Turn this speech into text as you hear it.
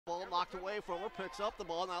ball knocked away from her, picks up the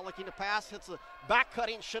ball, now looking to pass, hits a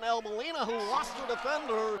back-cutting Chanel Molina, who lost her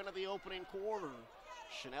defender into the opening quarter.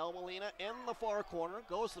 Chanel Molina in the far corner,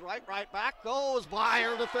 goes to the right back, goes by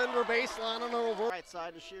her defender, baseline and over. Right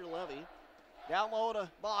side to Sheer Levy. Down low to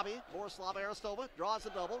Bobby. Borislav Aristova draws the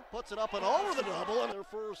double, puts it up and over the double, and their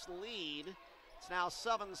first lead. It's now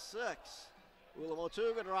 7-6. Ula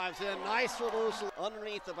Motuga drives in, nice reversal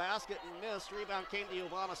underneath the basket and missed. Rebound came to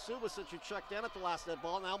Jovana Subasic, who checked in at the last net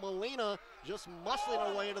ball. Now Molina just muscling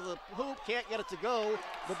her way to the hoop, can't get it to go.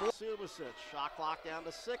 Subasic, shot clock down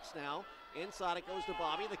to 6 now. Inside it goes to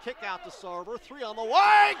Bobby, the kick out to Sarver, 3 on the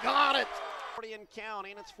way, got it! 40 and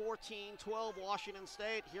counting, it's 14-12 Washington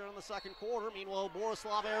State here in the second quarter. Meanwhile,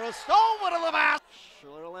 Borislav Aristova to the basket.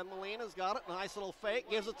 Sherilyn Molina's got it, nice little fake,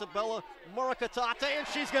 gives it to Bella Murakatate, and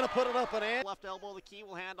she's gonna put it up and in. Left elbow, the key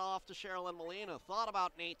will hand off to Sherilyn Molina. Thought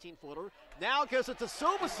about an 18-footer, now gives it to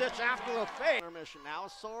Subasic after a fake. Intermission now,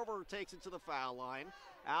 Sarver takes it to the foul line.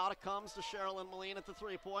 Out it comes to Sherilyn Molina at the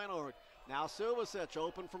three-point arc. Now Subasic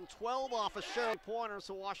open from 12 off a Sherilyn pointer,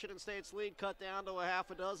 so Washington State's lead cut down to a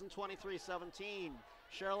half a dozen, 23-17.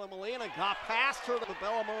 Sherilyn Molina got past her, the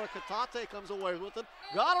Bella Murakatate comes away with it,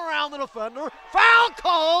 got around the defender, foul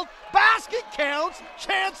called, basket counts,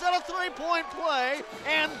 chance at a three-point play,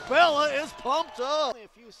 and Bella is pumped up. Only a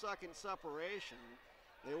few seconds separation.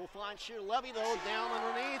 They will find Sheer Levy though down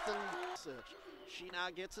underneath, and she now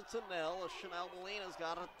gets it to Nell as Chanel Molina's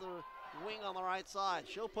got it at the wing on the right side.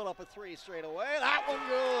 She'll put up a 3 straight away. That one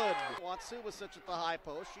good. Wants Subasic at the high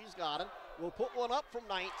post. She's got it. We'll put one up from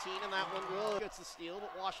 19, and that one good. Gets the steal,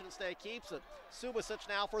 but Washington State keeps it. Subasic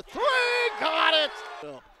now for 3. Got it.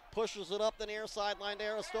 Pushes it up the near sideline to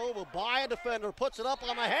Aristova. By a defender. Puts it up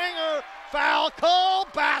on the hanger. Foul call.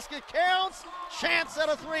 Basket counts. Chance at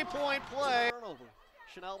a three-point play. Turnover.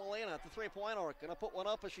 Chanel Molina at the three-point arc. Gonna put one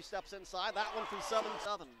up as she steps inside. That one from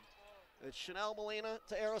 7-7. It's Chanel Molina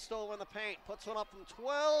to Aristova in the paint. Puts one up from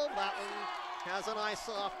 12. That one has a nice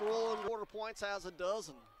soft roll, and quarter points has a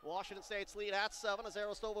dozen. Washington State's lead at 7 as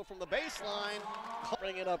Aristova from the baseline.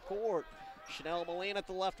 Bring it up court. Chanel Molina at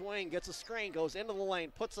the left wing. Gets a screen. Goes into the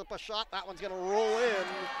lane. Puts up a shot. That one's going to roll in.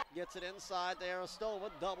 Gets it inside to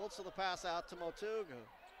Aristova. Doubled, so the pass out to Motuga.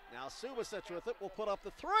 Now Subasic with it. Will put up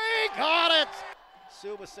the 3. Got it!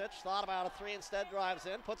 Subasic thought about a 3, instead drives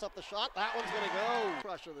in, puts up the shot. That one's going to go.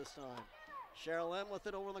 Pressure this time. Sherilyn with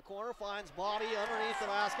it over in the corner, finds Bobby underneath the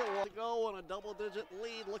basket. Will go on a double-digit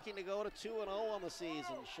lead, looking to go to 2-0 on the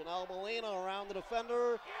season. Chanel Molina around the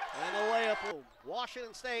defender, and the layup.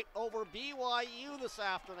 Washington State over BYU this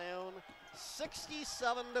afternoon,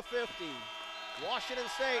 67-50. Washington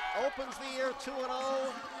State opens the year 2-0.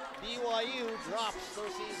 BYU drops their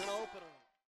season opener.